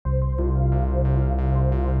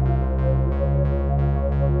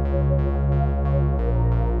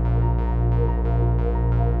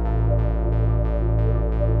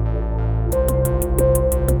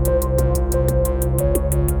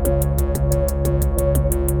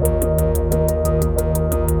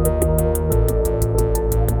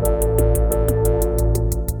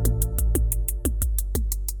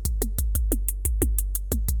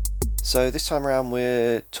So this time around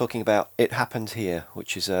we're talking about It Happened Here,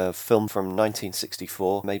 which is a film from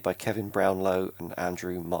 1964 made by Kevin Brownlow and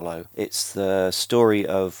Andrew Mollo. It's the story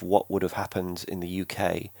of what would have happened in the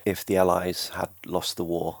UK if the Allies had lost the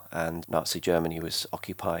war and Nazi Germany was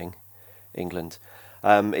occupying England.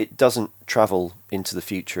 It doesn't travel into the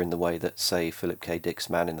future in the way that, say, Philip K.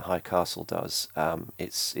 Dick's Man in the High Castle does.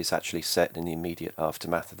 It's actually set in the immediate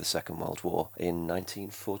aftermath of the Second World War in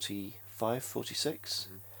 1945-46.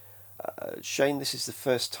 Shane, this is the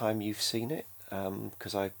first time you've seen it,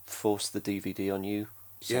 because I forced the DVD on you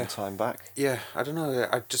some time back. Yeah, I don't know.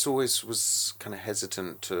 I just always was kind of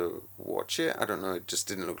hesitant to watch it. I don't know. It just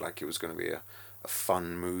didn't look like it was going to be a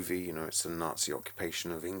fun movie. You know, it's the Nazi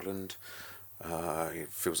occupation of England. It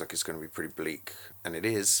feels like it's going to be pretty bleak, and it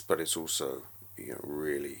is, but it's also,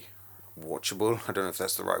 really watchable. I don't know if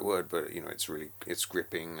that's the right word, but, it's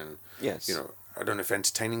gripping, and, Yes. I don't know if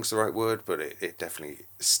entertaining is the right word, but it definitely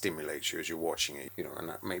stimulates you as you're watching it, and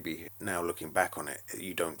that maybe now looking back on it,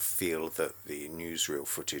 you don't feel that the newsreel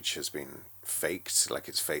footage has been faked, like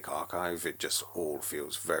it's fake archive. It just all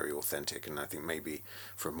feels very authentic, and I think maybe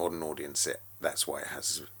for a modern audience, that's why it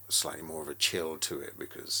has slightly more of a chill to it,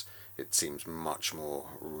 because it seems much more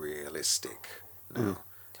realistic now.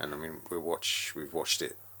 And I mean, we've watched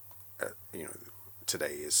it.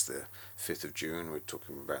 Today is the 5th of June. We're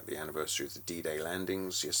talking about the anniversary of the D-Day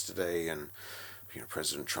landings yesterday, and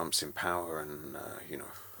President Trump's in power, and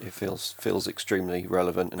It feels extremely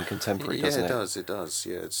relevant and contemporary, doesn't it? Yeah, it does.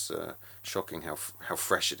 Yeah, it's shocking how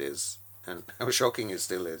fresh it is, and how shocking it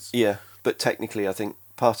still is. Yeah, but technically, I think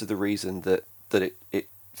part of the reason that it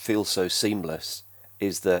feels so seamless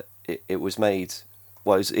is that it was made.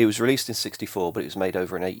 Well, it was released in '64, but it was made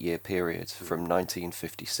over an 8-year period from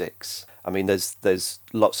 1956. I mean, there's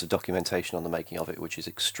lots of documentation on the making of it, which is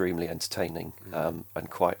extremely entertaining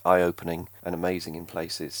and quite eye-opening and amazing in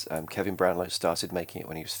places. Kevin Brownlow started making it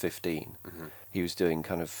when he was 15. He was doing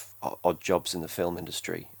kind of odd jobs in the film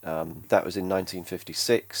industry. That was in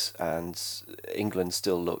 1956, and England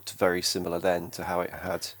still looked very similar then to how it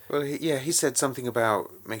had. Well, he said something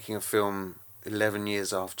about making a film 11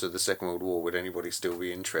 years after the Second World War. Would anybody still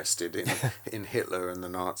be interested in Hitler and the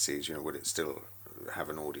Nazis? Would it still have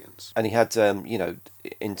an audience? And he had,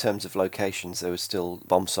 in terms of locations, there was still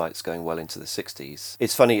bomb sites going well into the 60s.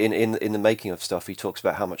 It's funny, in the making of stuff, he talks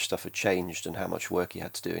about how much stuff had changed and how much work he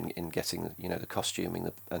had to do in getting, the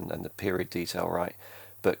costuming and the period detail right.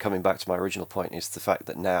 But coming back to my original point is the fact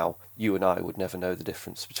that now you and I would never know the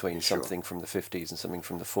difference between something from the 50s and something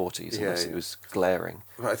from the 40s unless it was glaring.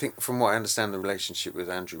 Well, I think from what I understand, the relationship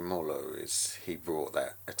with Andrew Mollo is he brought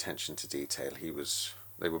that attention to detail.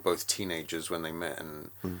 They were both teenagers when they met,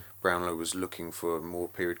 and Brownlow was looking for more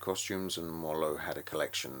period costumes, and Mollo had a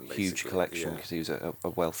collection. Basically. Huge collection, because he was a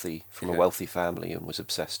wealthy family and was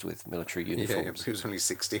obsessed with military uniforms. Yeah, he was only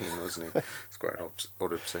 16, wasn't he? It's quite an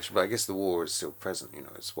odd obsession. But I guess the war is still present,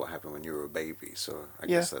 it's what happened when you were a baby, so I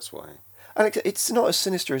guess that's why. And it's not as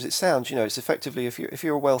sinister as it sounds. It's effectively, if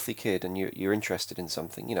you're a wealthy kid and you're interested in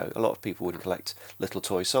something, a lot of people would collect little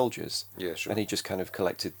toy soldiers. Yeah, sure. And he just kind of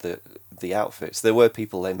collected the outfits. There were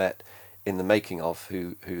people they met in the making of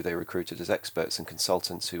who they recruited as experts and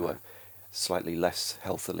consultants who were slightly less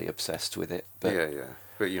healthily obsessed with it. But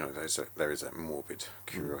But there is that morbid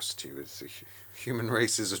curiosity with the human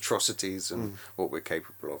race's atrocities and what we're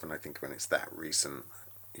capable of. And I think when it's that recent,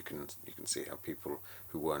 you can see how people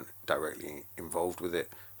who weren't directly involved with it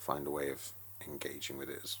find a way of engaging with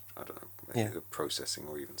it as, I don't know, either processing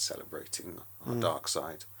or even celebrating our dark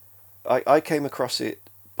side. I came across it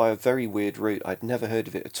by a very weird route. I'd never heard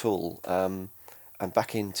of it at all. And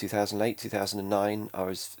back in 2008, 2009, I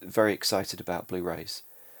was very excited about Blu-rays.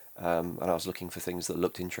 And I was looking for things that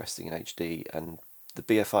looked interesting in HD. And the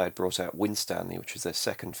BFI had brought out Winstanley, which was their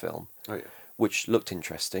second film, which looked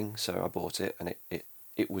interesting. So I bought it, and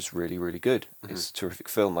it was really, really good. It's a terrific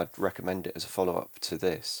film. I'd recommend it as a follow-up to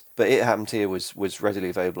this. But It Happened Here was readily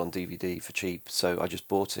available on DVD for cheap, so I just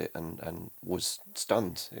bought it and was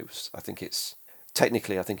stunned. I think it's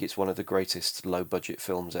one of the greatest low-budget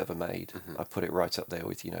films ever made. I put it right up there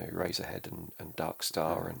with, Eraserhead and Dark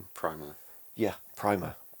Star and Primer. Yeah,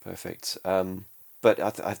 Primer. Perfect. But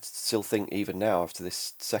I still think even now, after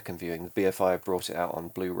this second viewing, the BFI have brought it out on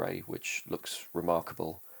Blu-ray, which looks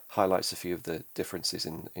remarkable. Highlights a few of the differences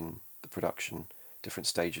in the production, different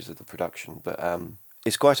stages of the production. But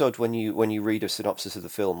it's quite odd when you read a synopsis of the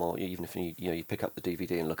film, or even if you pick up the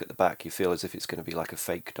DVD and look at the back, you feel as if it's going to be like a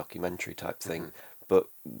fake documentary type thing. But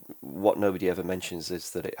what nobody ever mentions is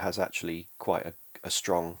that it has actually quite a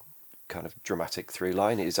strong kind of dramatic through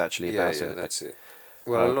line. It is actually about that's it.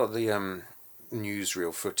 Well, a lot of the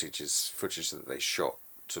newsreel footage is footage that they shot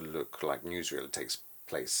to look like newsreel. It takes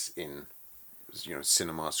place in,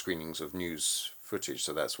 cinema screenings of news footage,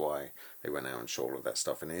 so that's why they went out and shot all of that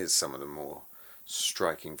stuff. And it is some of the more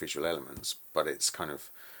striking visual elements, but it's kind of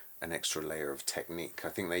an extra layer of technique. I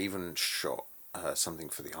think they even shot something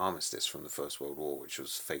for the armistice from the First World War, which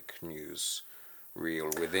was fake news reel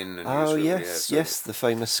within a newsreel. Oh yes, the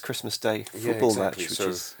famous Christmas Day football match, which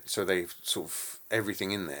is so they sort of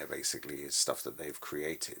everything in there basically is stuff that they've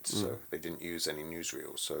created. So they didn't use any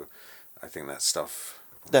newsreels. So I think that stuff.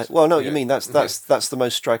 You mean that's the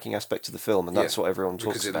most striking aspect of the film, and that's what everyone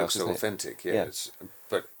talks about. Because it looks so authentic. Yeah.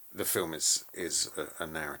 But the film is a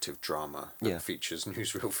narrative drama that features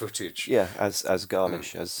newsreel footage. Yeah, as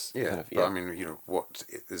garnish, But I mean, what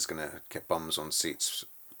is going to get bums on seats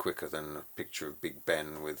quicker than a picture of Big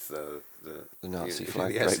Ben with the Nazi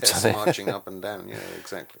flag the SS marching up and down? Yeah,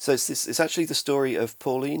 exactly. So it's actually the story of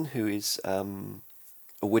Pauline, who is a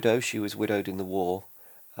widow. She was widowed in the war.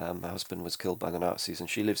 Her husband was killed by the Nazis, and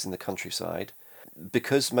she lives in the countryside.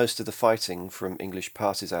 Because most of the fighting from English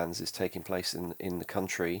partisans is taking place in the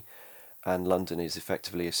country, and London is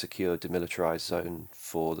effectively a secure demilitarised zone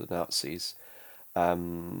for the Nazis,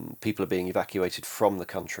 people are being evacuated from the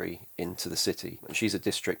country into the city. And she's a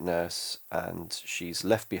district nurse, and she's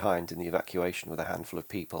left behind in the evacuation with a handful of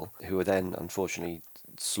people who are then, unfortunately,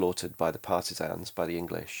 slaughtered by the partisans, by the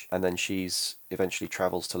English. And then she's eventually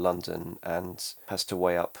travels to London and has to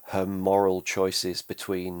weigh up her moral choices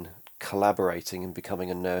between collaborating and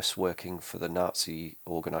becoming a nurse working for the Nazi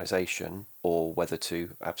organisation, or whether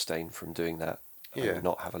to abstain from doing that and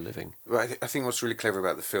not have a living. Well, I think what's really clever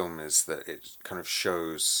about the film is that it kind of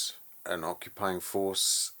shows an occupying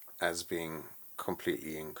force as being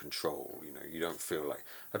completely in control. You don't feel like...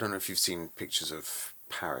 I don't know if you've seen pictures of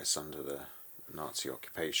Paris under the Nazi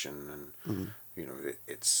occupation, and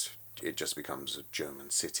it just becomes a German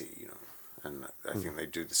city, and I think they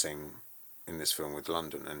do the same in this film with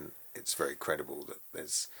London, and it's very credible that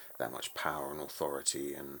there's that much power and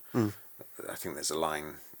authority. And I think there's a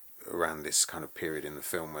line around this kind of period in the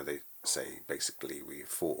film where they say basically we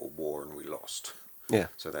fought a war and we lost. Yeah.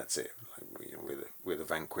 So that's it. Like, we're the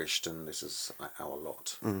vanquished, and this is our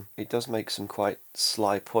lot. It does make some quite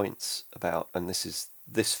sly points about, and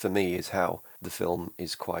this for me is how the film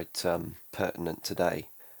is quite pertinent today,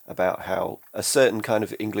 about how a certain kind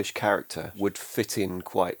of English character would fit in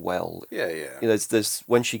quite well. Yeah. There's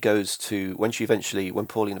when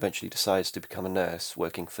Pauline eventually decides to become a nurse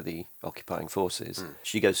working for the occupying forces,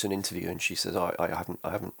 she goes to an interview and she says, I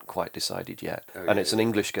haven't quite decided yet. It's an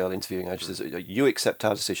English girl interviewing her. She says, you accept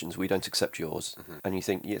our decisions, we don't accept yours. And you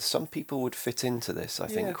think, yes, some people would fit into this, I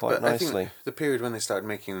think, quite nicely. I think the period when they started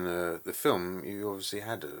making the film, you obviously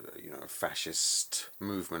had a fascist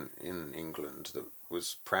movement in England that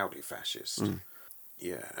was proudly fascist.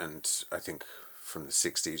 Yeah, and I think from the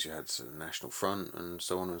 60s you had the National Front and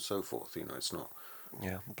so on and so forth. It's not...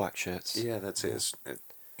 Yeah, black shirts. Yeah, that's it.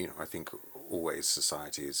 I think always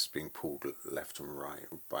society is being pulled left and right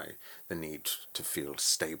by the need to feel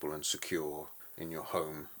stable and secure in your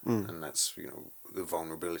home, and that's, the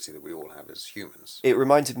vulnerability that we all have as humans. It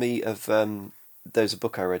reminded me of... there's a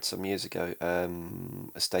book I read some years ago,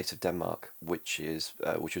 A State of Denmark, which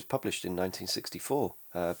was published in 1964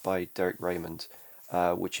 by Derek Raymond,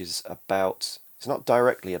 which is about... It's not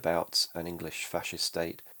directly about an English fascist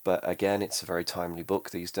state, but again, it's a very timely book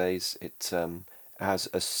these days. It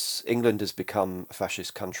England has become a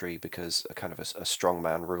fascist country because a kind of a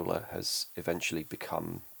strongman ruler has eventually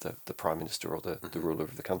become the prime minister or the ruler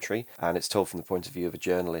of the country, and it's told from the point of view of a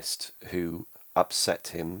journalist who upset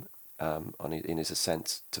him in his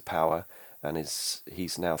ascent to power, and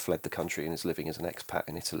he's now fled the country and is living as an expat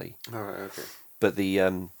in Italy. All right, okay. But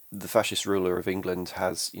the fascist ruler of England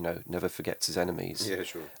has, never forgets his enemies. Yeah,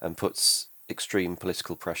 sure. And puts extreme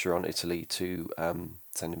political pressure on Italy to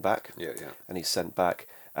send him back. Yeah. And he's sent back.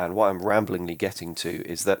 And what I'm ramblingly getting to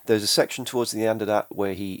is that there's a section towards the end of that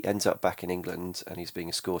where he ends up back in England and he's being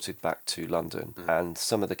escorted back to London. And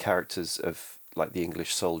some of the characters of like the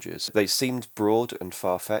English soldiers, they seemed broad and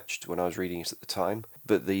far-fetched when I was reading it at the time,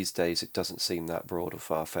 but these days it doesn't seem that broad or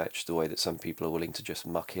far-fetched, the way that some people are willing to just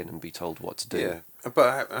muck in and be told what to do. Yeah,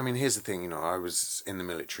 but I mean, here's the thing, I was in the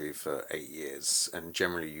military for 8 years, and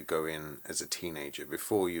generally you go in as a teenager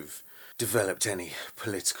before you've developed any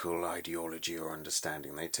political ideology or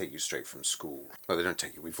understanding. They take you straight from school. Well, they don't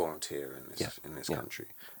take you, we volunteer in this country.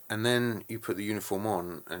 And then you put the uniform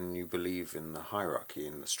on and you believe in the hierarchy,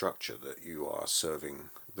 in the structure, that you are serving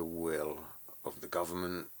the will of the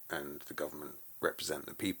government, and the government represent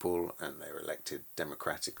the people and they're elected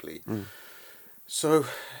democratically. So,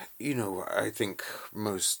 I think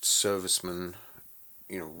most servicemen,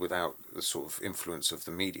 without the sort of influence of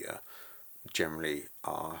the media, generally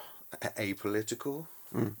are apolitical.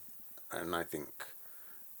 And I think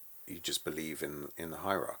you just believe in the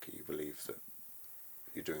hierarchy. You believe that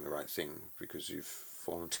you're doing the right thing because you've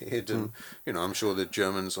volunteered. And I'm sure the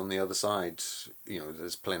Germans on the other side,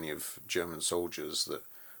 there's plenty of German soldiers that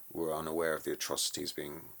were unaware of the atrocities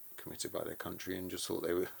being committed by their country and just thought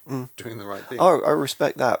they were doing the right thing. Oh, I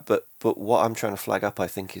respect that, but what I'm trying to flag up, I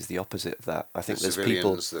think, is the opposite of that. I think there's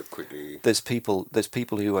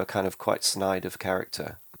people who are kind of quite snide of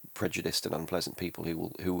character, prejudiced and unpleasant people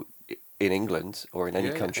who in England or in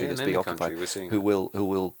any country that's being occupied, who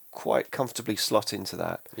will quite comfortably slot into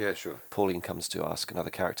that. Yeah, sure. Pauline comes to ask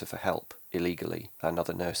another character for help illegally,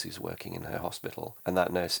 another nurse who's working in her hospital, and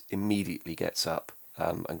that nurse immediately gets up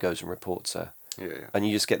and goes and reports her. Yeah. And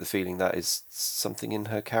you just get the feeling that is something in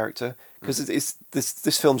her character, because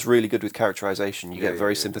this film's really good with characterization. You get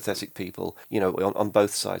very sympathetic people, on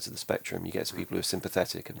both sides of the spectrum. You get people who are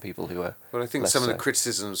sympathetic and people who are. Well, I think some of the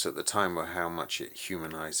criticisms at the time were how much it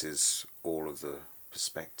humanizes all of the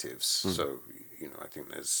perspectives. So I think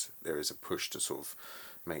there is a push to sort of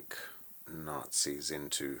make Nazis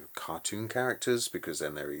into cartoon characters because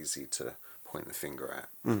then they're easy to point the finger at.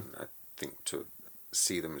 And I think to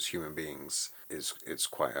see them as human beings it's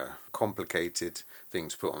quite a complicated thing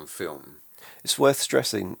to put on film. It's worth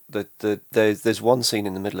stressing that there's one scene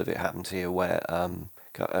in the middle of it happened here where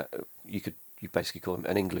you basically call him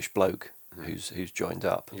an English bloke who's joined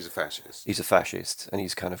up. He's a fascist. He's a fascist, and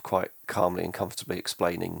he's kind of quite calmly and comfortably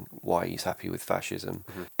explaining why he's happy with fascism.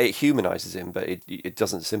 It humanises him, but it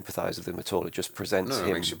doesn't sympathise with him at all. It just presents him.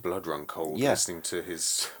 It makes your blood run cold listening to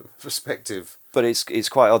his perspective. But it's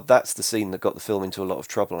quite odd. That's the scene that got the film into a lot of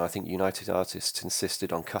trouble, and I think United Artists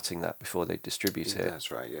insisted on cutting that before they distribute it. That's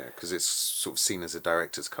right, yeah, because it's sort of seen as a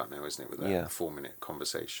director's cut now, isn't it, with that 4-minute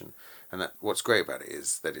conversation. And what's great about it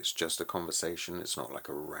is that it's just a conversation. It's not like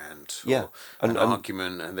a rant or an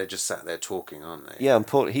argument, and they're just sat there talking, aren't they? Yeah, and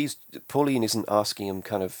Pauline isn't asking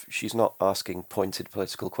him she's not asking pointed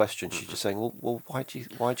political questions. She's just saying, well, why do you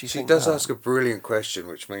think She does ask a brilliant question,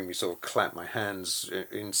 which made me sort of clap my hands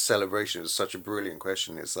in celebration. It's such a brilliant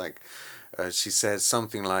question. It's like, she says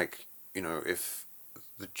something like, if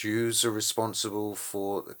the Jews are responsible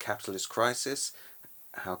for the capitalist crisis,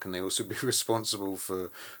 how can they also be responsible for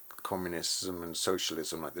communism and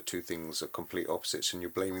socialism? Like the two things are complete opposites and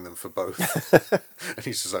you're blaming them for both. And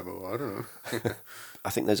he's just like, well, I don't know.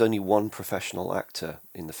 I think there's only one professional actor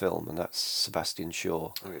in the film, and that's Sebastian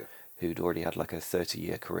Shaw, who'd already had like a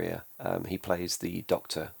 30-year career. He plays the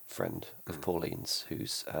doctor friend of Pauline's,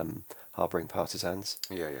 who's harbouring partisans.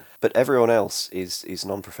 But everyone else is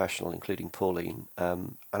non-professional, including Pauline.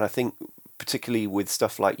 And I think particularly with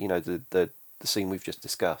stuff like, the scene we've just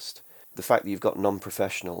discussed, the fact that you've got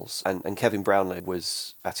non-professionals, and Kevin Brownlow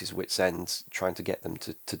was at his wit's end trying to get them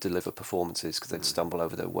to deliver performances because they'd stumble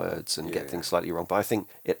over their words and get things slightly wrong. But I think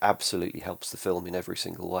it absolutely helps the film in every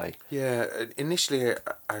single way. Yeah, initially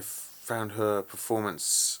I found her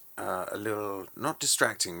performance a little, not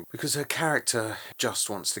distracting, because her character just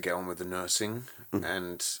wants to get on with the nursing,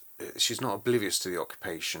 and she's not oblivious to the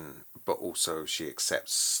occupation, but also she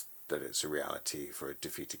accepts that it's a reality for a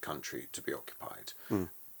defeated country to be occupied.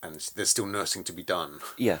 And there's still nursing to be done.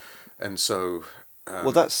 Yeah. And so...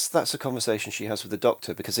 well, that's a conversation she has with the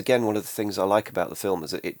doctor, because, again, one of the things I like about the film is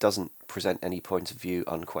that it doesn't present any point of view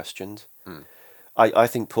unquestioned. I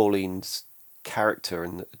think Pauline's character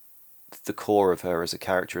and the core of her as a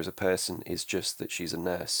character, as a person, is just that she's a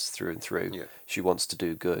nurse through and through. Yeah. She wants to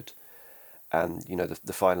do good. And,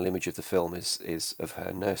 the final image of the film is of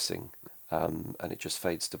her nursing. And it just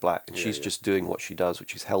fades to black. And she's just doing what she does,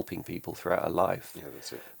 which is helping people throughout her life. Yeah,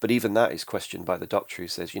 that's it. But even that is questioned by the doctor, who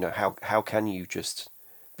says, how can you just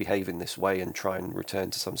behave in this way and try and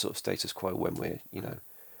return to some sort of status quo when we're,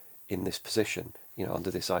 in this position,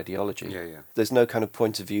 under this ideology? Yeah. There's no kind of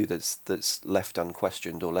point of view that's left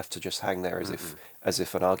unquestioned or left to just hang there as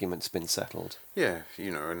if an argument's been settled. Yeah,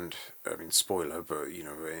 and I mean, spoiler, but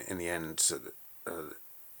in the end,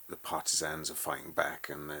 the partisans are fighting back,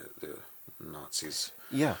 and the Nazis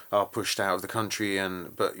are pushed out of the country,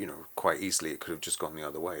 but quite easily it could have just gone the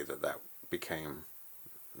other way, that became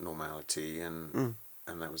normality, and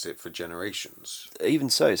that was it for generations.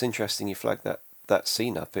 Even so, it's interesting you flag that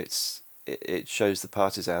scene up. It shows the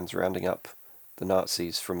partisans rounding up the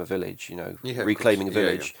Nazis from a village, reclaiming a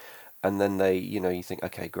village. And then they, you think,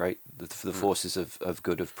 okay, great, the forces of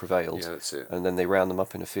good have prevailed. Yeah, that's it. And then they round them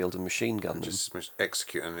up in a field and machine gun them. Just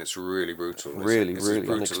execute, and it's really brutal. Really, it's really as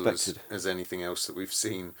brutal unexpected. As anything else that we've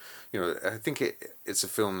seen. I think it's a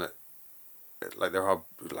film that, like, there are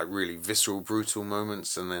like really visceral, brutal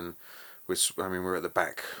moments, and then we're at the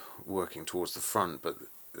back working towards the front, but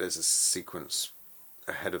there's a sequence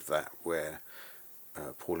ahead of that where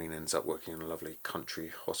Pauline ends up working in a lovely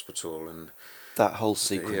country hospital, and that whole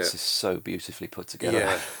sequence is so beautifully put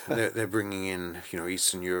together. Yeah, they're bringing in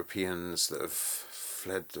Eastern Europeans that have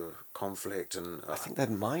fled the conflict, and I think they're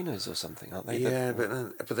miners or something, aren't they? Yeah,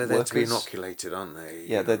 but they're there to be inoculated, aren't they?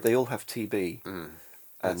 Yeah, they all have TB, and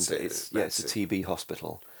it's a TB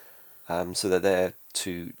hospital. So they're there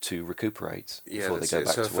to recuperate before they go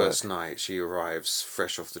back to work. Her first night, she arrives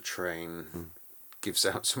fresh off the train, gives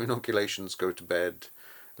out some inoculations, go to bed,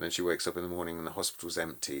 and then she wakes up in the morning and the hospital's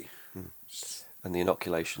empty. And the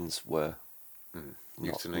inoculations were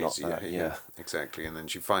euthanasia. Not that, yeah, exactly. And then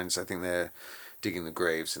she finds, I think they're digging the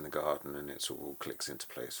graves in the garden, and it all clicks into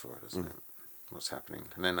place for her, doesn't it? What's happening?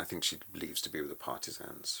 And then I think she leaves to be with the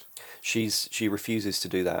partisans. She refuses to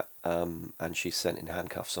do that, and she's sent in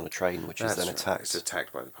handcuffs on a train, which is then attacked. It's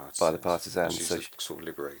attacked by the partisans. She's so sort of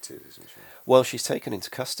liberated, isn't she? Well, she's taken into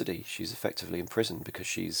custody. She's effectively imprisoned because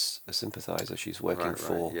she's a sympathiser. She's working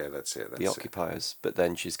for the occupiers, but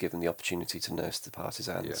then she's given the opportunity to nurse the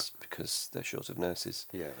partisans because they're short of nurses.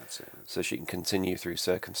 Yeah, that's it. So she can continue through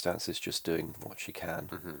circumstances just doing what she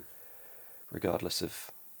can, regardless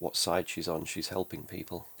of what side she's on. She's helping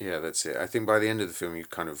people. Yeah, that's it. I think by the end of the film,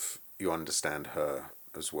 you understand her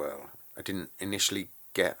as well. I didn't initially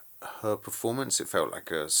get her performance. It felt like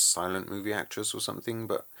a silent movie actress or something,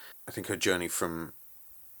 but I think her journey from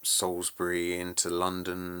Salisbury into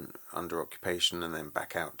London under occupation and then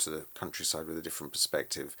back out to the countryside with a different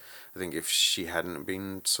perspective, I think if she hadn't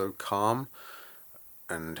been so calm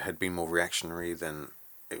and had been more reactionary, then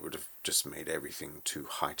it would have just made everything too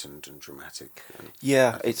heightened and dramatic. And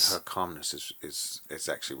her calmness is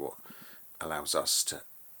actually what allows us to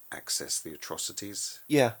access the atrocities.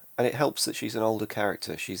 Yeah, and it helps that she's an older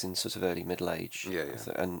character. She's in sort of early middle age. Yeah.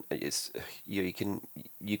 And it's you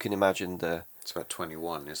can imagine the. It's about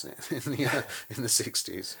 21, isn't it? in the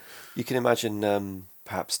 60s. You can imagine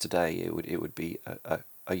perhaps today it would be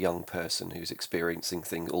a young person who's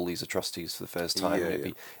experiencing all these atrocities for the first time.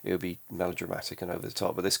 It would be melodramatic and over the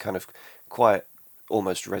top. But this kind of quiet,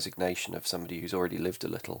 almost resignation of somebody who's already lived a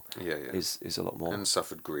little is a lot more. And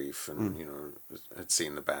suffered grief and, had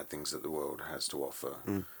seen the bad things that the world has to offer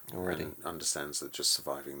already. And understands that just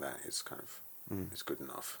surviving that is kind of is good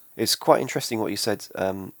enough. It's quite interesting what you said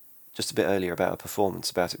just a bit earlier about a performance,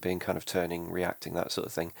 about it being kind of turning, reacting, that sort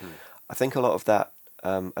of thing. I think a lot of that,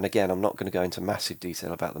 and again, I'm not going to go into massive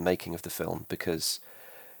detail about the making of the film because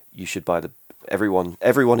you should buy everyone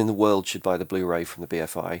in the world should buy the Blu-ray from the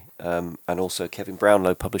BFI, and also Kevin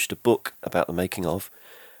Brownlow published a book about the making of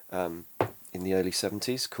in the early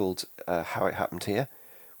 70s called How It Happened Here,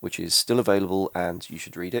 which is still available and you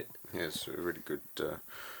should read it. Yeah, it's a really good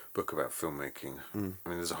book about filmmaking. I mean,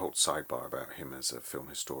 there's a whole sidebar about him as a film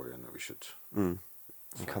historian that we should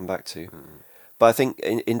come back to. But I think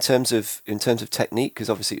in terms of technique, because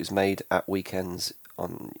obviously it was made at weekends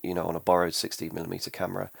on a borrowed 16mm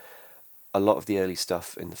camera, a lot of the early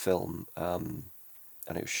stuff in the film, and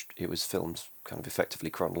it was filmed kind of effectively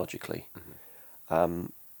chronologically,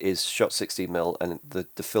 is shot 16mm, and the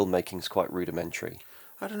filmmaking's quite rudimentary.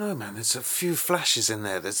 I don't know, man. There's a few flashes in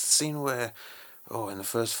there. There's the scene where, in the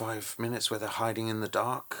first 5 minutes where they're hiding in the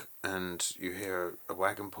dark and you hear a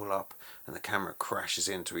wagon pull up and the camera crashes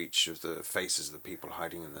into each of the faces of the people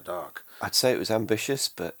hiding in the dark. I'd say it was ambitious,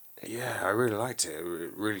 but... Yeah, I really liked it.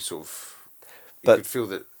 It really sort of... You could feel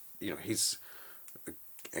that, he's...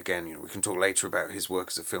 Again, we can talk later about his work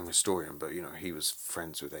as a film historian, but, he was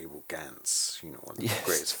friends with Abel Gance, one of the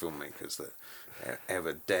greatest filmmakers that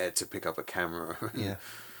ever dared to pick up a camera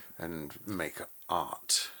and make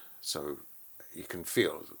art. So you can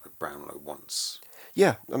feel that Brownlow wants...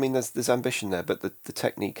 Yeah, I mean, there's ambition there, but the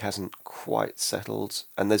technique hasn't quite settled.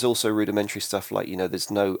 And there's also rudimentary stuff like, there's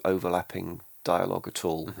no overlapping dialogue at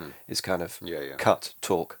all. It's kind of cut,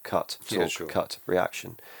 talk, cut,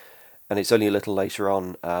 reaction. And it's only a little later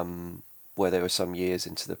on where there were some years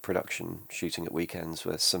into the production, shooting at weekends,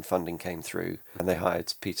 where some funding came through and they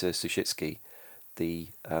hired Peter Suschitzky, the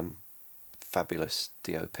fabulous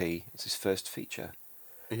DOP. It's his first feature.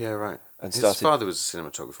 Yeah, right. And his father was a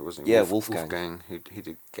cinematographer, wasn't he? Yeah, Wolfgang. He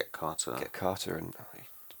did Get Carter. Get Carter, and he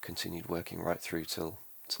continued working right through till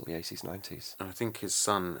the 80s, 90s. And I think his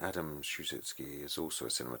son, Adam Suschitzky, is also a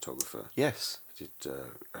cinematographer. Yes. He did,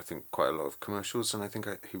 I think, quite a lot of commercials, and I think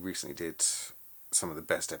he recently did some of the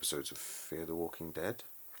best episodes of Fear the Walking Dead.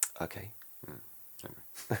 Okay.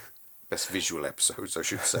 Anyway. Best visual episodes, I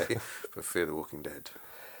should say, for Fear the Walking Dead.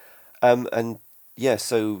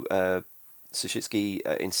 So Suschitzky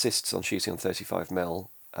insists on shooting on 35mm,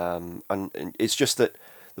 and it's just that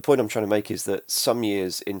the point I'm trying to make is that some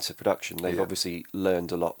years into production, they've Yeah. obviously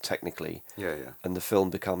learned a lot technically, Yeah, yeah. and the film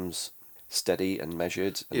becomes steady and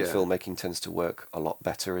measured, and the Yeah. filmmaking tends to work a lot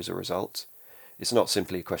better as a result. It's not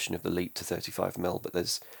simply a question of the leap to 35mm, but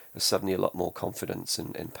there's suddenly a lot more confidence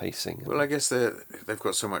in pacing. Well, I guess they've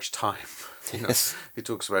got so much time. You know, Yes. he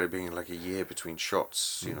talks about it being like a year between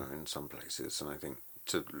shots. You know, in some places, and I think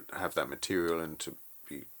to have that material and to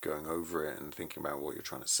be going over it and thinking about what you're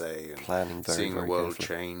trying to say and Planning very, seeing the very world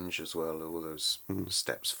carefully. change as well, all those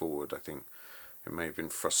steps forward. I think it may have been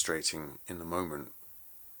frustrating in the moment,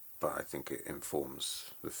 but I think it informs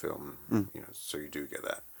the film. You know, so you do get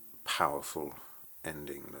that powerful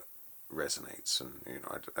ending that resonates, and you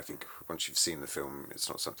know, I think once you've seen the film, it's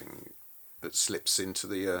not something that slips into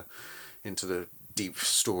the deep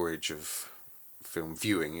storage of film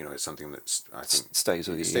viewing. You know, it's something that's, I think, Stays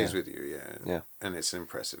with you. it stays Yeah. with you. Yeah, Yeah. and it's an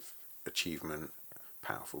impressive achievement,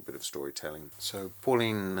 powerful bit of storytelling. So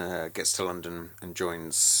Pauline gets to London and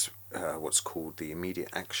joins what's called the Immediate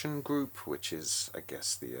Action Group, which is, I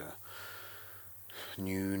guess, the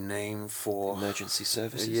new name for Emergency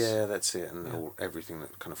services. Yeah, that's it, and everything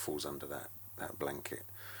that kind of falls under that blanket.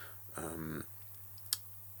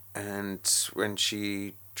 And when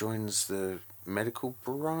she joins the medical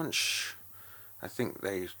branch, I think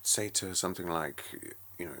they say to her something like,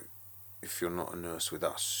 you know, if you're not a nurse with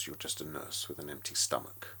us, you're just a nurse with an empty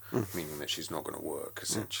stomach, meaning that she's not going to work,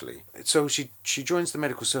 essentially. So she joins the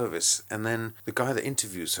medical service, and then the guy that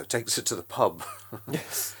interviews her takes her to the pub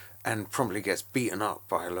Yes. and promptly gets beaten up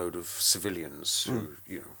by a load of civilians who,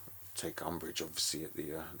 you know, take umbrage, obviously, at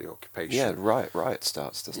the occupation. Yeah, riot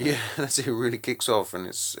starts, doesn't it? Yeah, that's it. It really kicks off, and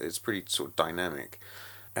it's pretty sort of dynamic.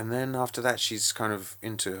 And then after that, she's kind of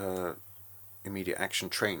into her immediate action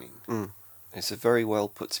training. It's a very well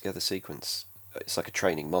put together sequence. It's like a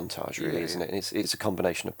training montage, really, Yeah, isn't yeah. it? And it's a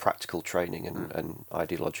combination of practical training and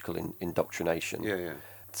ideological indoctrination. Yeah, yeah.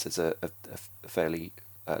 There's a fairly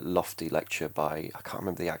lofty lecture by, I can't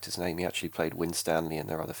remember the actor's name, he actually played Winstanley in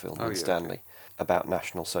their other film, Oh, yeah, Winstanley, about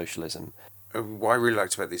National Socialism. What I really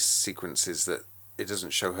liked about this sequence is that it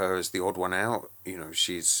doesn't show her as the odd one out. You know,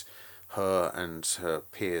 her and her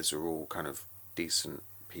peers are all kind of decent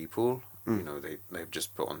people. You know, they've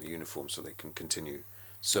just put on the uniform so they can continue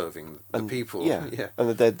serving the people. Yeah, Yeah.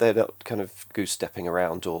 and they're not kind of goose-stepping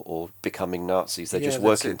around or becoming Nazis. They're Yeah, just that's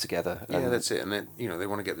working it. together. Yeah, And that's it. And then, you know, they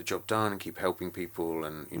want to get the job done and keep helping people.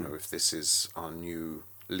 And, you know, if this is our new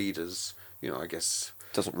leaders, you know, I guess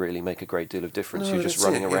doesn't really make a great deal of difference. No, You're just that's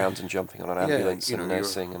running it, yeah. around and jumping on an ambulance you and know,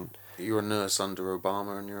 nursing and you're a nurse under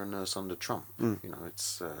Obama and you're a nurse under Trump. You know,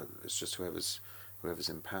 it's just whoever's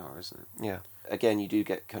in power, isn't it? yeah. Again, you do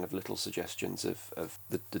get kind of little suggestions of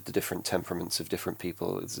the different temperaments of different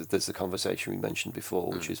people. There's the conversation we mentioned before,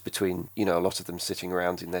 which is between, you know, a lot of them sitting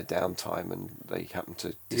around in their downtime and they happen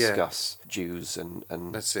to discuss Jews and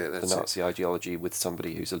That's it, the Nazi ideology with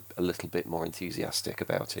somebody who's a little bit more enthusiastic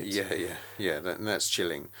about it. Yeah. That's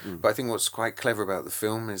chilling. But I think what's quite clever about the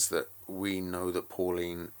film is that we know that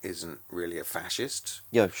Pauline isn't really a fascist,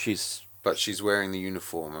 Yeah, but she's wearing the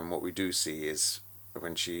uniform, and what we do see is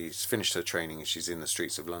when she's finished her training and she's in the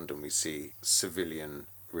streets of London, we see civilian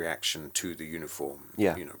reaction to the uniform.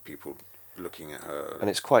 Yeah. You know, people looking at her. and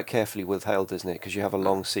it's quite carefully withheld, isn't it? Because you have a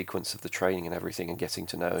long sequence of the training and everything and getting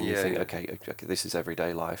to know, and you Yeah, think, yeah. okay, this is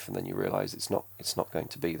everyday life, and then you realise it's not going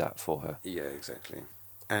to be that for her. Yeah, exactly.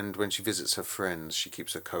 And when she visits her friends, she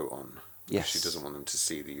keeps her coat on. Yes. She doesn't want them to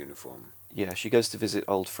see the uniform. Yeah, she goes to visit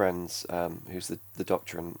old friends, who's the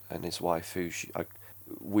doctor and his wife, who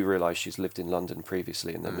we realise she's lived in London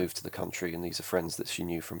previously and then moved to the country, and these are friends that she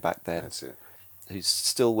knew from back then. That's it. Who's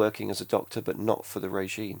still working as a doctor, but not for the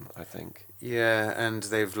regime, I think. Yeah, and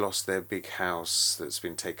they've lost their big house that's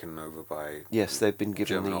been taken over by Yes, they've been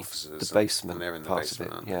given German the officers, basement and they're in the part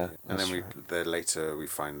basement, of aren't it. Yeah, they? And that's then right. later we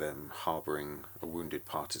find them harbouring a wounded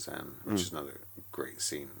partisan, which is another great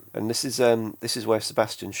scene. And this is where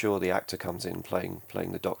Sebastian Shaw, the actor, comes in playing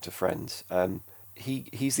the doctor friend.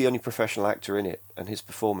 He's the only professional actor in it, and his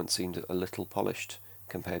performance seemed a little polished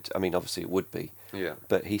compared to, I mean, obviously it would be, Yeah.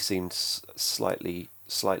 but he seemed slightly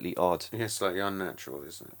odd. Yeah, slightly unnatural,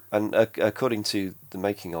 isn't it? And according to the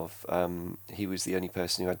making of, he was the only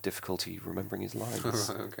person who had difficulty remembering his lines.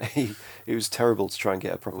 Right, okay. It was terrible to try and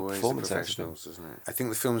get a proper Always the performance out of him. professionals, isn't it? I think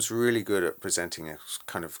the film's really good at presenting a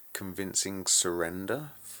kind of convincing surrender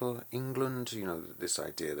for England. You know, this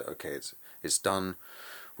idea that, okay, it's done,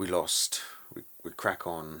 we lost, we crack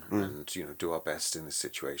on and, you know, do our best in this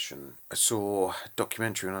situation. I saw a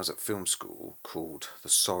documentary when I was at film school called The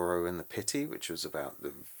Sorrow and the Pity, which was about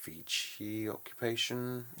the Vichy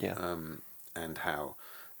occupation. Yeah. And how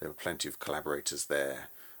there were plenty of collaborators there,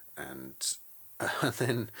 and And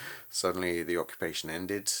then suddenly the occupation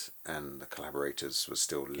ended, and the collaborators were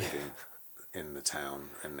still living in the town,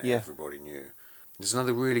 and Yeah. everybody knew. There's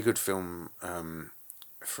another really good film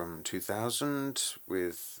from 2000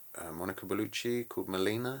 with Monica Bellucci called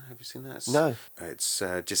Melina. Have you seen that? No. It's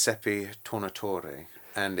Giuseppe Tornatore,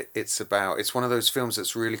 and it's one of those films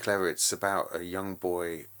that's really clever. It's about a young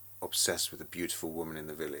boy obsessed with a beautiful woman in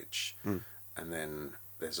the village, and then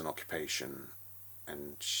there's an occupation,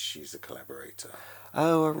 and she's a collaborator.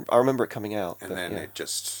 Oh, I remember it coming out. And then it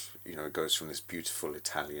just, it goes from this beautiful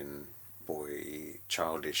Italian boy,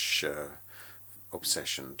 childish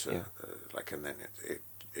obsession to and then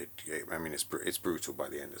I mean, it's brutal by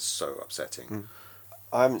the end. It's so upsetting.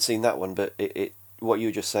 I haven't seen that one, but what you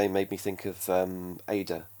were just saying made me think of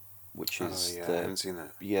Ada, which is I haven't seen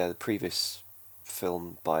that. the previous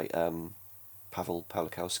film by Pavel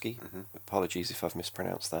Pawlikowski. Apologies if I've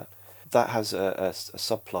mispronounced that. That has a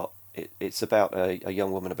subplot. It's about a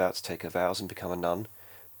young woman about to take her vows and become a nun,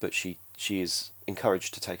 but she is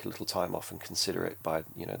encouraged to take a little time off and consider it by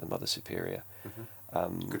the Mother Superior.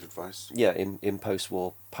 Good advice. Yeah, in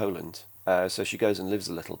post-war Poland. So she goes and lives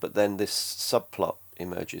a little, but then this subplot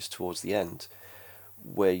emerges towards the end,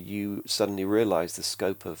 where you suddenly realise the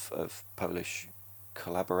scope of Polish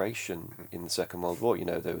collaboration in the Second World War.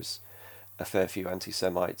 There was a fair few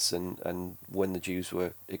anti-Semites, and when the Jews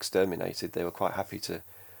were exterminated, they were quite happy to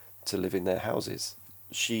live in their houses.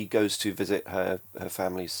 She goes to visit her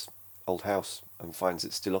family's old house and finds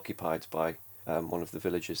it still occupied by one of the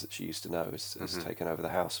villagers that she used to know has taken over the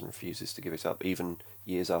house and refuses to give it up, even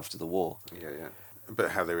years after the war. Yeah.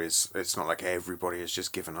 But how it's not like everybody has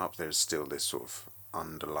just given up. There's still this sort of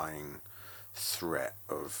underlying threat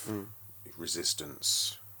of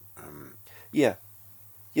resistance.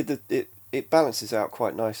 It balances out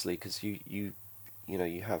quite nicely because you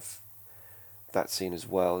have that scene as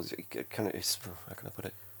well. It kind of, how can I put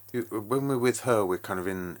it? When we're with her, we're kind of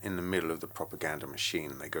in the middle of the propaganda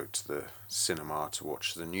machine. They go to the cinema to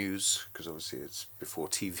watch the news because obviously it's before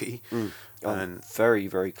TV. And very,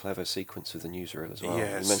 very clever sequence of the newsreel as well.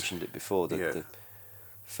 Yes. You mentioned it before, the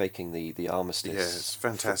faking the armistice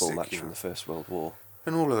football match from the First World War.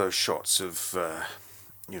 And all of those shots of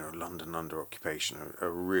London under occupation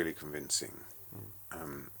are really convincing.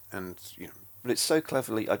 But it's so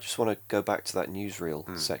cleverly. I just want to go back to that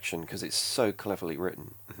newsreel section because it's so cleverly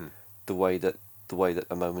written. The way that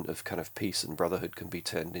a moment of kind of peace and brotherhood can be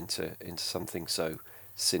turned into something so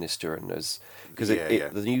sinister, and because the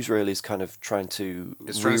newsreel is kind of trying to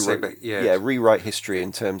rewrite history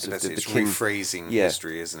in terms of the rephrasing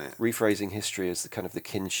history, isn't it? Rephrasing history as the kind of the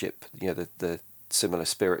kinship, the similar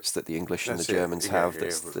spirits that the English and the Germans have.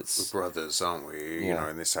 That's we're brothers, aren't we?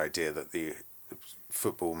 And this idea that the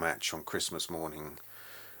football match on Christmas morning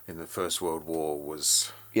in the First World War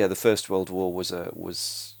was... Yeah, the First World War was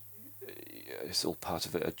it's all part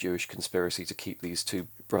of a Jewish conspiracy to keep these two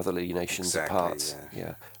brotherly nations apart.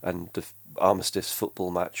 Yeah. And the armistice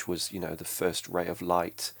football match was, the first ray of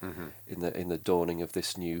light in the dawning of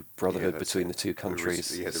this new brotherhood between the two countries.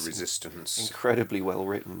 The resistance. Incredibly well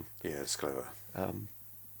written. Yeah, it's clever. And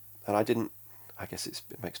I guess it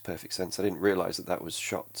makes perfect sense. I didn't realise that was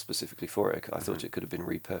shot specifically for it. I thought it could have been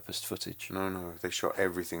repurposed footage. No. They shot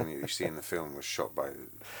everything that you see in the film was shot by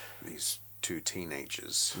these two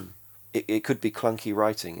teenagers. It could be clunky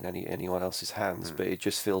writing in anyone else's hands, but it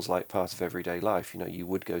just feels like part of everyday life. You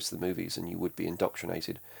would go to the movies and you would be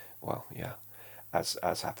indoctrinated. Well, yeah,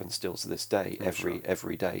 as happens still to this day,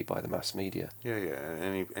 every day by the mass media.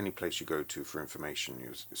 Yeah. Any place you go to for information,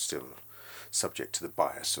 you're still subject to the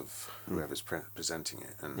bias of whoever's presenting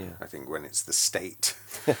it. And I think when it's the state,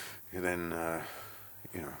 then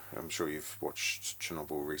I'm sure you've watched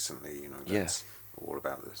Chernobyl recently. That's all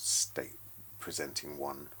about the state presenting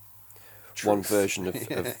one version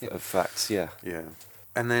of facts. Yeah.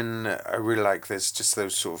 And then I really like there's just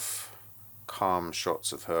those sort of calm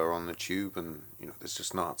shots of her on the tube, and there's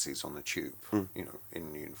just Nazis on the tube,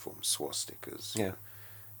 in uniform, swastikas,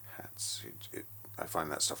 hats. I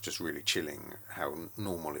find that stuff just really chilling, how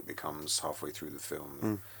normal it becomes halfway through the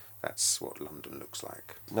film. That's what London looks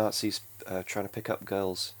like. Nazis trying to pick up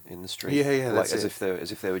girls in the street. Yeah, like as if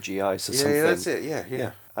they were GIs or something. Yeah, that's it.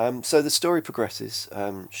 Yeah. So the story progresses.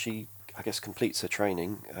 She, I guess, completes her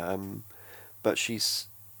training, but she's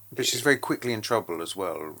very quickly in trouble as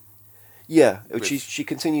well. Yeah, she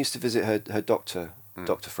continues to visit her doctor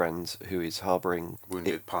friend who is harbouring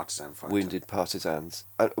wounded partisans.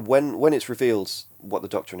 When it's revealed what the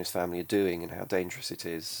doctor and his family are doing and how dangerous it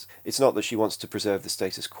is, it's not that she wants to preserve the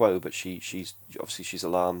status quo, but she's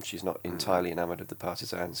alarmed. She's not entirely enamoured of the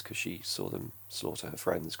partisans because she saw them slaughter her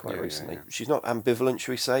friends quite recently. Yeah. She's not ambivalent,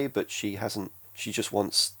 shall we say, but she she just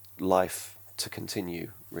wants life to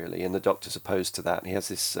continue, really, and the Doctor's opposed to that. And he has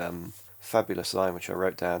this fabulous line which I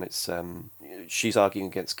wrote down. It's she's arguing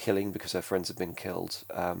against killing because her friends have been killed,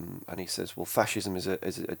 and he says, "Well, fascism is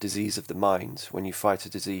a disease of the mind. When you fight a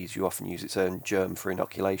disease, you often use its own germ for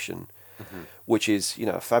inoculation." Which is,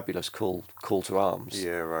 a fabulous call to arms.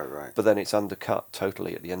 Yeah, right. But then it's undercut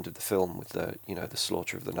totally at the end of the film with the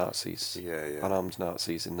slaughter of the Nazis, Yeah. unarmed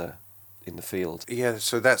Nazis in the field. Yeah,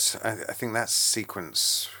 so I think that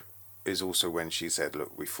sequence is also when she said,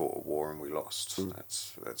 "Look, we fought a war and we lost."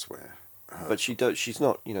 That's where. But she's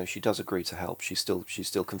not. She does agree to help. She's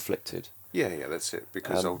still conflicted. Yeah, that's it.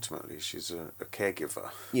 Because ultimately, she's a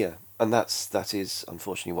caregiver. Yeah, and that is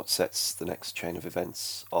unfortunately what sets the next chain of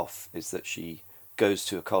events off. Is that she goes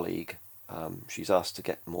to a colleague. She's asked to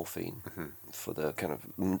get morphine for the kind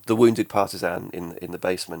of the wounded partisan in the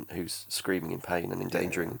basement who's screaming in pain and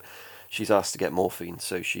endangering him. She's asked to get morphine,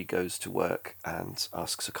 so she goes to work and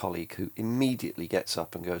asks a colleague, who immediately gets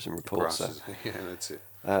up and goes and reports her. Yeah, that's it.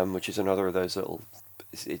 Which is another of those little.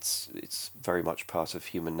 It's very much part of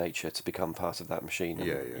human nature to become part of that machine.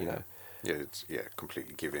 And, Yeah,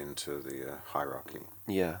 completely give in to the hierarchy.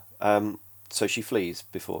 Yeah. So she flees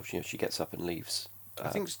before she gets up and leaves. I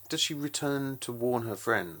think, does she return to warn her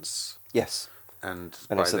friends? Yes. And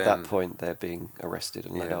it's at that point they're being arrested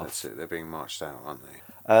and laid off. That's it. They're being marched out, aren't they?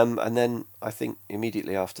 And then I think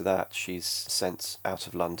immediately after that she's sent out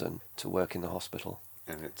of London to work in the hospital.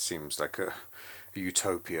 And it seems like a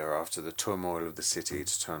utopia after the turmoil of the city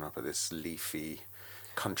to turn up at this leafy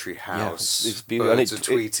country house. It's beautiful. Birds are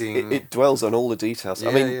tweeting. It dwells on all the details. Yeah,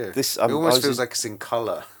 I mean, it almost feels like it's in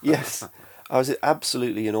colour. Yes. I was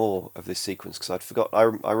absolutely in awe of this sequence because I'd forgot.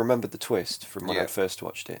 I remembered the twist from when I first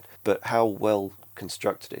watched it, but how well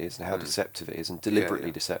constructed it is and how deceptive it is, and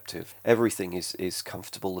deliberately deceptive. Everything is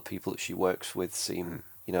comfortable. The people that she works with seem,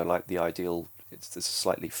 like the ideal. It's a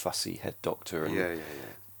slightly fussy head doctor and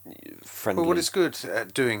friendly. Well, what it's good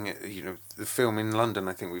at doing, the film in London,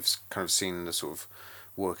 I think we've kind of seen the sort of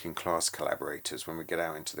working class collaborators. When we get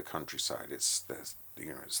out into the countryside, it's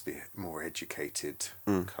the more educated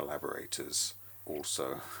collaborators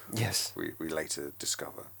also. Yes. We later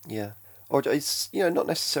discover. Yeah. Or it's, not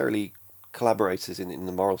necessarily collaborators in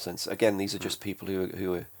the moral sense. Again, these are just people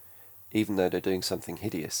who are, even though they're doing something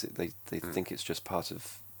hideous, they think it's just part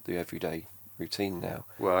of the everyday routine now.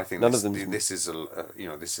 Well, I think none this, of them. This is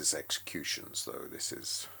this is executions though. This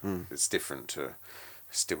is it's different to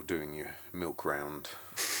still doing your milk round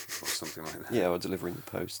or something like that. Yeah, or delivering the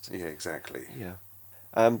post. Yeah, exactly. Yeah.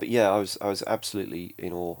 But yeah, I was absolutely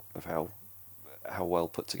in awe of how well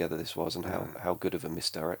put together this was and how good of a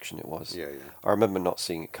misdirection it was. Yeah. I remember not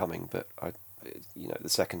seeing it coming, but the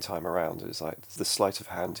second time around, it was like the sleight of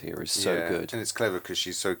hand here is so good. And it's clever because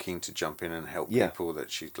she's so keen to jump in and help people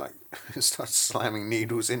that she starts slamming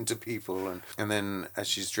needles into people, and then as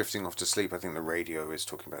she's drifting off to sleep, I think the radio is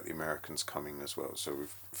talking about the Americans coming as well. So we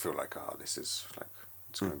feel like this is like.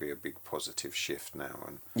 It's going to be a big positive shift now,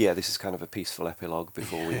 and this is kind of a peaceful epilogue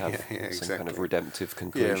before we have some kind of redemptive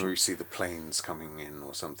conclusion. Yeah, where we see the planes coming in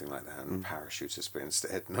or something like that, and parachutists. But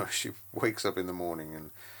instead, no, she wakes up in the morning and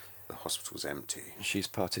the hospital's empty. She's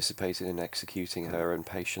participating in executing her own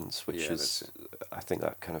patients, which is, I think,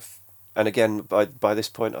 that kind of. And again, by this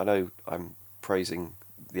point, I know I'm praising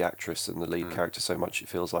the actress and the lead character so much it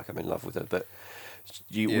feels like I'm in love with her, but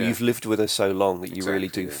you've lived with her so long that you really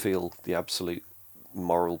do feel the absolute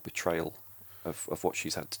moral betrayal of what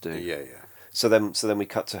she's had to do. Yeah. So then we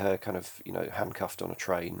cut to her kind of handcuffed on a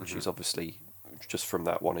train. She's obviously, just from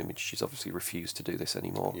that one image, she's obviously refused to do this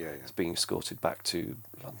anymore. Yeah. It's being escorted back to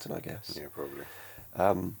London, I guess. Yeah, probably.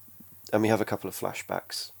 And we have a couple of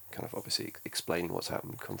flashbacks, kind of obviously explaining what's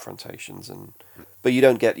happened, confrontations, but you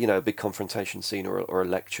don't get a big confrontation scene or a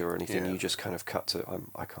lecture or anything. You just kind of cut to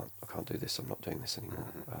I can't do this. I'm not doing this anymore.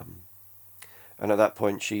 And at that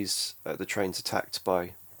point, the train's attacked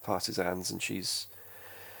by partisans, and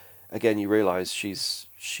again, you realise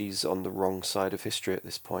she's on the wrong side of history at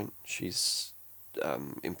this point. She's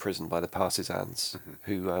imprisoned by the partisans,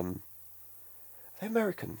 who they're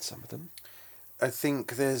American, some of them. I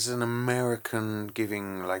think there's an American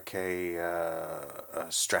giving like a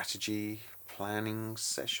strategy planning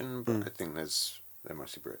session, but I think they're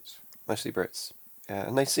mostly Brits. Mostly Brits, yeah,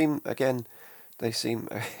 and they seem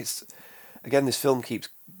Again, this film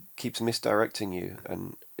keeps misdirecting you,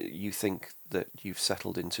 and you think that you've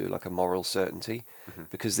settled into like a moral certainty,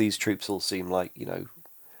 because these troops all seem like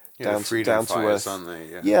down to earth, aren't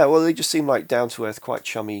they? Yeah, well, they just seem like down to earth, quite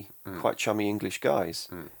chummy English guys,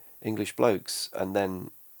 English blokes, and then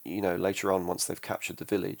later on, once they've captured the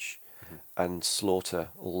village and slaughter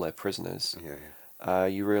all their prisoners,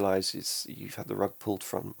 you realise you've had the rug pulled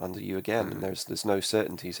from under you again, and there's no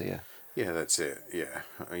certainties here. Yeah, that's it. Yeah,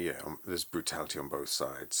 there's brutality on both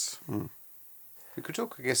sides. Mm. We could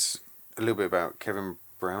talk, I guess, a little bit about Kevin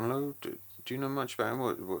Brownlow. Do you know much about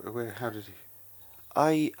him? How did he?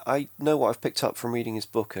 I know what I've picked up from reading his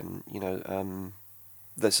book, and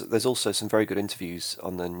there's also some very good interviews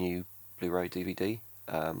on the new Blu-ray DVD.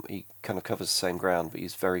 He kind of covers the same ground, but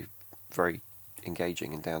he's very, very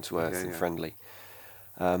engaging and down to earth and friendly.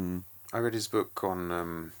 I read his book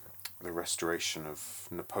on the restoration of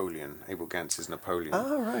Napoleon, Abel Gantz's Napoleon.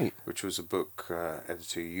 Ah, right. Which was a book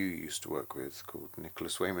editor you used to work with called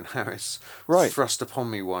Nicholas Wayman Harris. Right. Thrust upon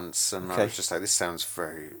me once, and I was just like, this sounds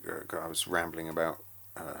very. I was rambling about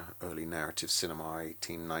early narrative cinema,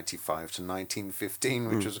 1895 to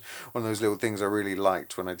 1915, which was one of those little things I really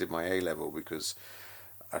liked when I did my A level, because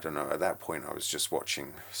I don't know, at that point I was just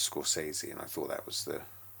watching Scorsese, and I thought that was the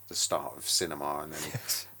start of cinema, and then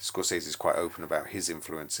Scorsese's quite open about his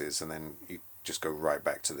influences, and then you just go right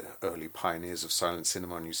back to the early pioneers of silent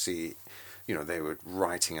cinema, and you see, they were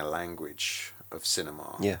writing a language of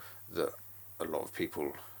cinema that a lot of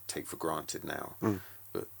people take for granted now.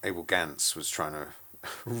 But Abel Gantz was trying to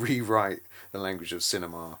rewrite the language of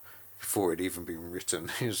cinema before it even been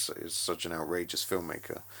written. He's such an outrageous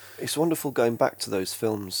filmmaker. It's wonderful going back to those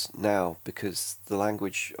films now, because the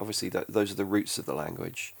language, obviously, those are the roots of the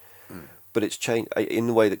language. But it's changed in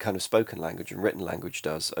the way that kind of spoken language and written language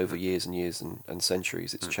does over years and years and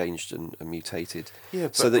centuries. It's changed and mutated. Yeah,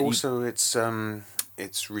 but so that also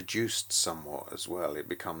it's reduced somewhat as well. It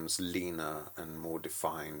becomes leaner and more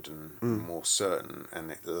defined and more certain, and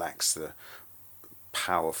it lacks the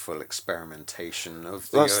powerful experimentation of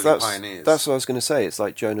the early pioneers. That's what I was going to say. It's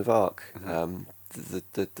like Joan of Arc,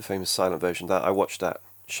 the famous silent version. That I watched that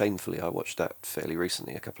shamefully. I watched that fairly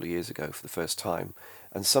recently, a couple of years ago, for the first time.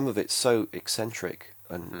 And some of it's so eccentric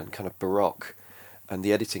and kind of baroque, and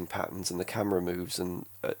the editing patterns and the camera moves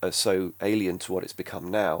are so alien to what it's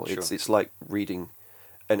become now. Sure. It's like reading,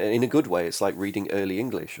 and in a good way, it's like reading early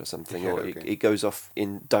English or something, or it goes off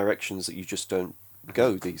in directions that you just don't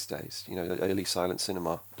go these days. Early silent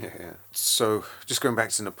cinema. Yeah. So just going back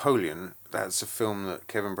to Napoleon, that's a film that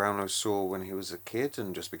Kevin Brownlow saw when he was a kid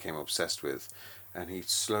and just became obsessed with, and he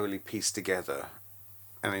slowly pieced together.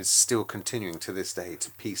 And is still continuing to this day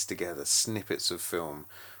to piece together snippets of film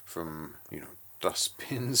from,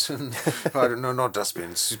 dustbins and I don't know, not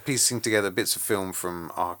dustbins, piecing together bits of film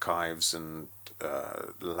from archives and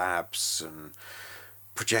labs and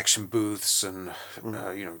projection booths, and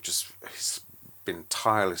just he's been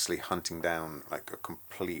tirelessly hunting down like a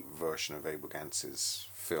complete version of Abel Gantz's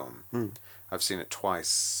film. I've seen it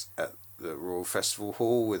twice at the Royal Festival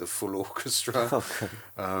Hall with a full orchestra. Okay.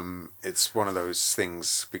 It's one of those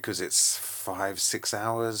things, because it's 5-6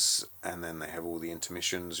 hours, and then they have all the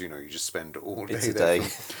intermissions. You just spend all day there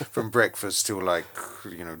from breakfast till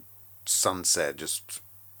sunset, just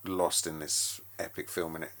lost in this epic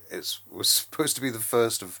film. And it was supposed to be the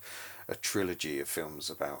first of a trilogy of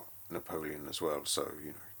films about Napoleon as well. So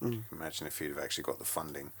you can imagine if he'd have actually got the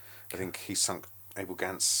funding. I think Abel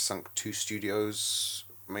Gantz sunk 2 studios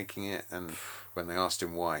making it, and when they asked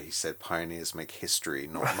him why, he said, "Pioneers make history,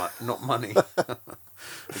 not money,"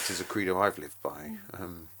 which is a credo I've lived by.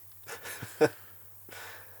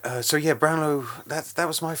 So yeah, Brownlow. That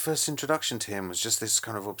was my first introduction to him. Was just this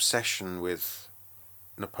kind of obsession with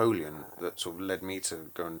Napoleon that sort of led me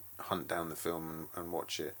to go and hunt down the film and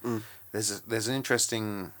watch it. There's an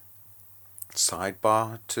interesting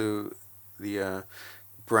sidebar to the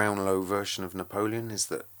Brownlow version of Napoleon, is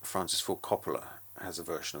that Francis Ford Coppola has a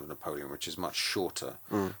version of Napoleon which is much shorter,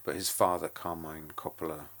 but his father, Carmine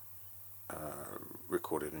Coppola,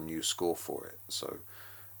 recorded a new score for it. So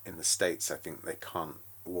in the States, I think they can't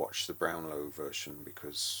watch the Brownlow version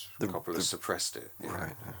because Coppola suppressed it,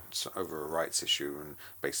 right, over a rights issue, and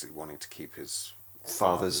basically wanting to keep his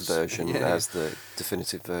father's version as the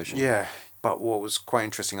definitive version. Yeah, but what was quite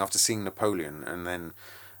interesting, after seeing Napoleon and then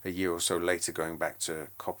a year or so later going back to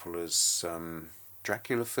Coppola's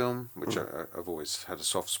Dracula film, which I've always had a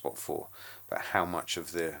soft spot for, but how much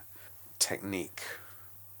of the technique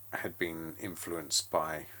had been influenced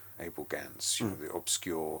by Abel Gantz, the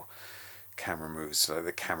obscure camera moves. So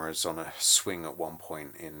the camera's on a swing at one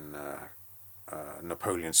point in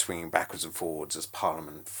Napoleon, swinging backwards and forwards as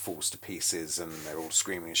Parliament falls to pieces, and they're all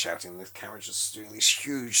screaming and shouting. The camera's just doing these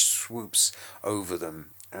huge swoops over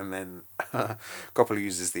them. And then Coppola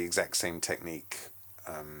uses the exact same technique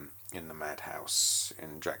in the madhouse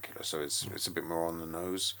in Dracula, so it's a bit more on the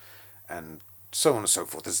nose, and so on and so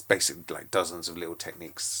forth. There's basically like dozens of little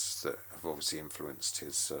techniques that have obviously influenced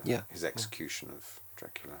his execution of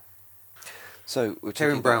Dracula. So we're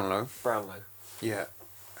Kevin talking about Brownlow. Brownlow. Yeah,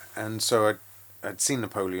 and so I'd seen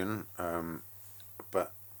Napoleon,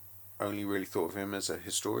 but only really thought of him as a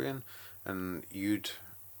historian, and you'd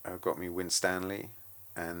got me Winstanley,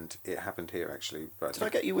 and it happened here actually. But Did I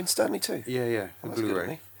get you Winstanley too? Yeah, the Well, that's good of Blu-ray.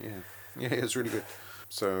 me. Yeah, it's really good.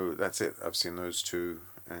 So that's it. I've seen those two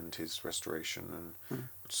and his restoration, and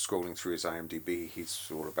scrolling through his IMDb, he's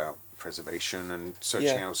all about preservation and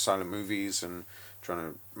searching Yeah. out silent movies and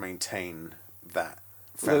trying to maintain that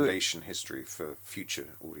Well, foundation history for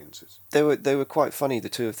future audiences. They were quite funny, the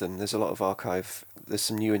two of them. There's a lot of archive. There's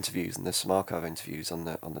some new interviews and there's some archive interviews on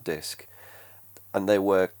the disc, and they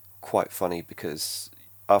were quite funny because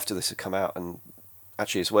after this had come out, and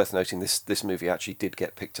actually it's worth noting this movie actually did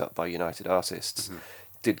get picked up by United Artists,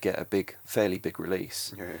 did get a fairly big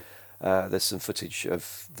release. Yeah. There's some footage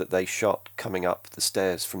of that they shot coming up the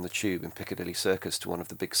stairs from the Tube in Piccadilly Circus to one of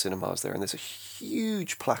the big cinemas there, and there's a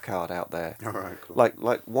huge placard out there, All right, cool.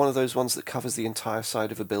 like one of those ones that covers the entire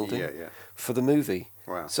side of a building. Yeah. For the movie.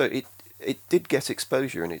 Wow. So it did get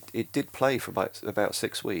exposure, and it did play for about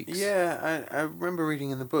 6 weeks. Yeah, I remember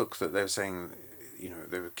reading in the book that they were saying,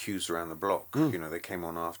 there were queues around the block. They came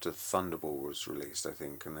on after Thunderball was released, I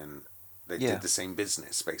think, and then they did the same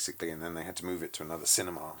business basically, and then they had to move it to another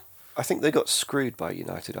cinema. I think they got screwed by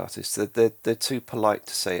United Artists. They're too polite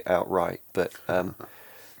to say it outright, but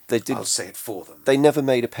they did. I'll say it for them. They never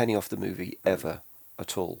made a penny off the movie ever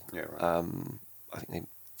at all. Yeah, right. I think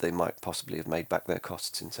they might possibly have made back their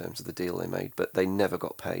costs in terms of the deal they made, but they never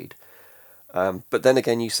got paid. But then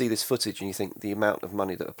again, you see this footage and you think the amount of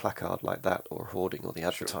money that a placard like that, or hoarding, or the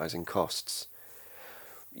advertising costs,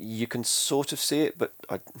 you can sort of see it, but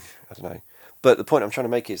I don't know. But the point I'm trying to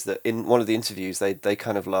make is that in one of the interviews, they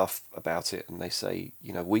kind of laugh about it and they say,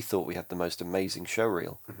 we thought we had the most amazing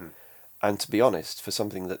showreel. And to be honest, for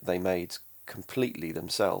something that they made completely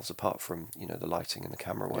themselves, apart from, the lighting and the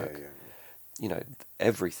camera work,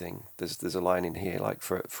 everything, there's a line in here, like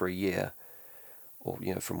for a year, or,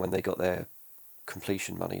 from when they got their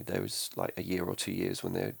completion money, there was like a year or 2 years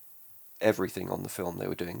when everything on the film they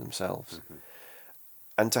were doing themselves.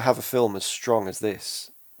 And to have a film as strong as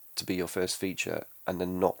this to be your first feature, and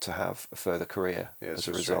then not to have a further career as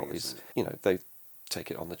a result is, they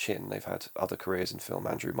take it on the chin. They've had other careers in film.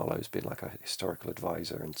 Andrew Mullow's been like a historical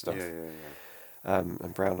advisor and stuff.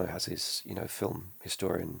 And Brownlow has his, film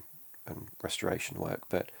historian and restoration work,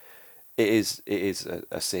 but it is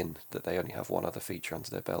a sin that they only have one other feature under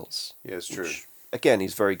their belts. Yeah, it's true. Again,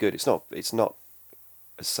 he's very good. It's not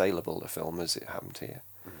as saleable a film as it happened here,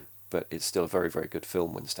 but it's still a very, very good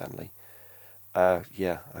film, Winstanley. I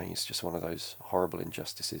think it's just one of those horrible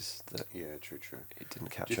injustices that True. It didn't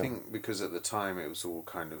catch Do you on. think because at the time it was all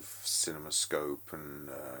kind of CinemaScope and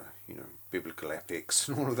biblical epics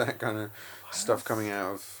and all of that kind of stuff coming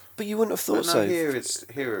out of? But you wouldn't have thought no, so. Here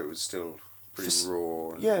it was still pretty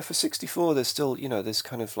raw. Yeah, for 64, there's still there's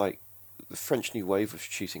kind of like the French New Wave of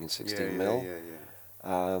shooting in 16mm.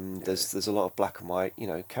 There's a lot of black and white.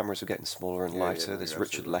 Cameras are getting smaller and lighter. There's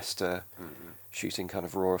Richard Lester shooting kind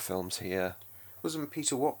of raw films here. Wasn't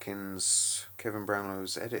Peter Watkins Kevin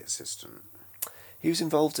Brownlow's edit assistant? He was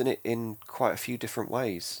involved in it in quite a few different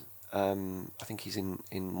ways. I think he's in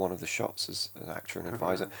one of the shots as an actor and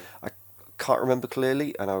advisor. I can't remember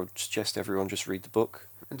clearly, and I would suggest everyone just read the book.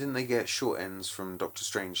 And didn't they get short ends from Dr.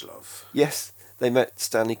 Strangelove? Yes, they met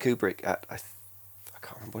Stanley Kubrick at, I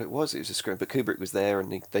can't remember what it was a script, but Kubrick was there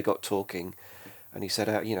and they got talking, and he said,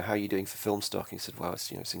 how are you doing for film stock? And he said, well,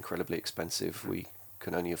 it's incredibly expensive. We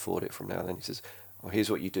can only afford it from now and then. He says, well, here's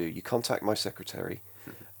what you do. You contact my secretary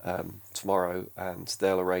tomorrow, and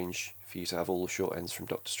they'll arrange for you to have all the short ends from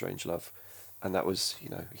Dr. Strangelove. And that was,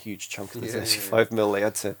 a huge chunk of the 35mm they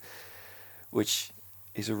had to, which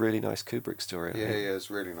is a really nice Kubrick story. Yeah, it's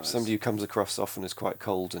really nice. Somebody who comes across often as quite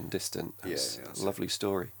cold and distant. That's a lovely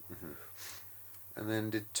story. And then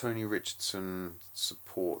did Tony Richardson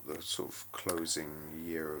support the sort of closing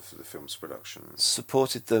year of the film's production?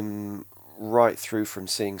 Supported them right through from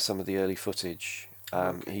seeing some of the early footage.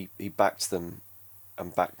 He backed them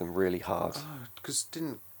and backed them really hard. Because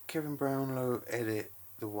didn't Kevin Brownlow edit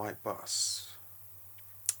The White Bus?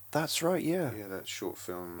 That's right, yeah. Yeah, that short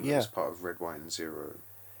film that was part of Red, White and Zero.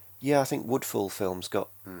 Yeah, I think Woodfall Films got...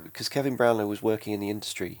 Because Kevin Brownlow was working in the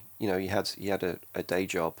industry. He had a day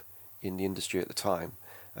job in the industry at the time,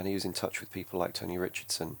 and he was in touch with people like Tony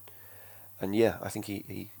Richardson. And I think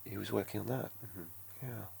he was working on that.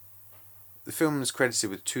 Yeah. The film is credited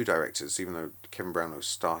with two directors, even though Kevin Brownlow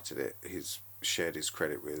started it. He's shared his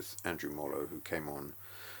credit with Andrew Mollo, who came on.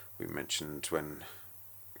 We mentioned when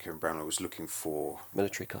Kevin Brownlow was looking for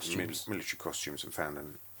military costumes and found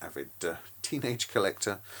an avid teenage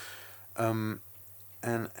collector. And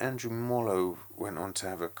Andrew Mollo went on to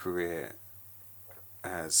have a career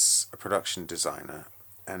as a production designer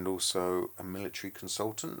and also a military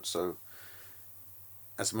consultant. So,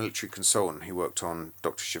 as a military consultant, he worked on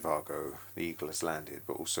Dr. Zhivago, The Eagle Has Landed,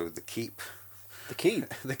 but also The Keep. The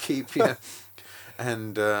Keep. The Keep, yeah.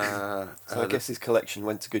 And So I guess his collection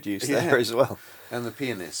went to good use yeah. there as well. And The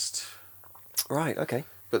Pianist. Right. Okay.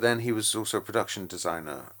 But then he was also a production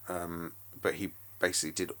designer, but he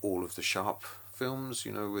basically did all of the Sharp films,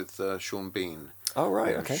 with Sean Bean. Oh,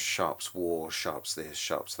 right. Okay. Sharp's War, Sharp's this,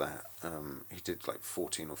 Sharp's that. He did like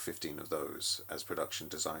 14 or 15 of those as production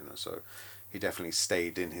designer, so he definitely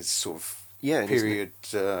stayed in his sort of period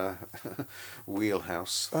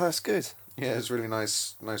wheelhouse. Oh, that's good. Yeah, it's really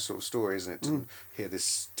nice sort of story, isn't it? To hear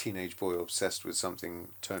this teenage boy obsessed with something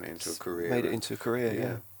turn it into a career. Made it into a career,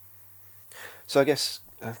 yeah. So I guess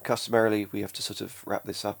customarily we have to sort of wrap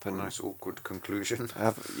this up and nice awkward conclusion.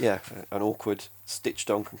 Have an awkward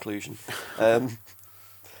stitched-on conclusion.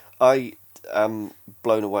 I am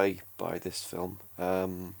blown away by this film.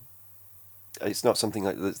 It's not something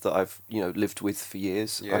like this that I've lived with for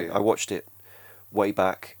years. I watched it way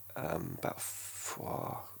back about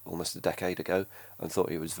almost a decade ago and thought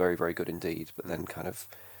it was very, very good indeed, but then kind of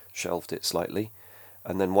shelved it slightly,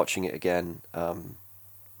 and then watching it again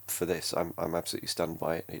for this, I'm absolutely stunned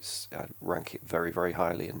by it. I rank it very, very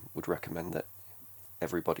highly and would recommend that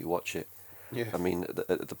everybody watch it. Yeah. I mean,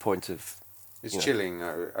 at the point of it's chilling.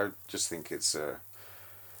 I just think it's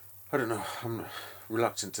I don't know. I'm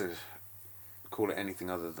reluctant to call it anything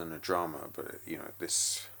other than a drama, but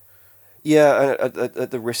this. Yeah,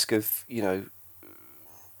 at the risk of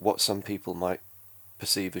what some people might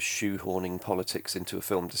perceive as shoehorning politics into a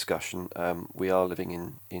film discussion, we are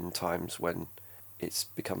living in times when it's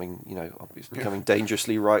becoming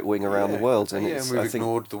dangerously right wing around the world, and and we've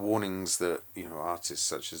ignored the warnings that artists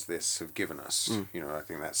such as this have given us. I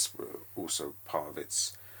think that's also part of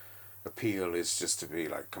its appeal, is just to be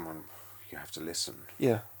like, come on, you have to listen.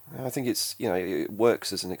 Yeah, I think it's it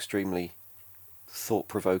works as an extremely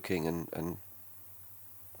thought-provoking and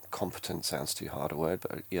competent, sounds too hard a word,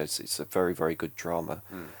 but it's a very, very good drama,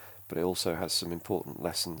 but it also has some important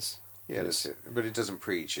lessons. Yeah, that's it. But it doesn't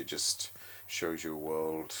preach, it just shows you a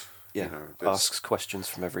world, asks questions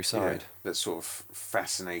from every side. That's sort of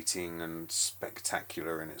fascinating and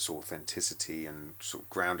spectacular in its authenticity and sort of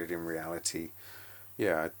grounded in reality.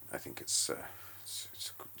 Yeah, I think it's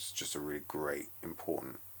just a really great,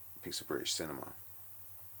 important piece of British cinema.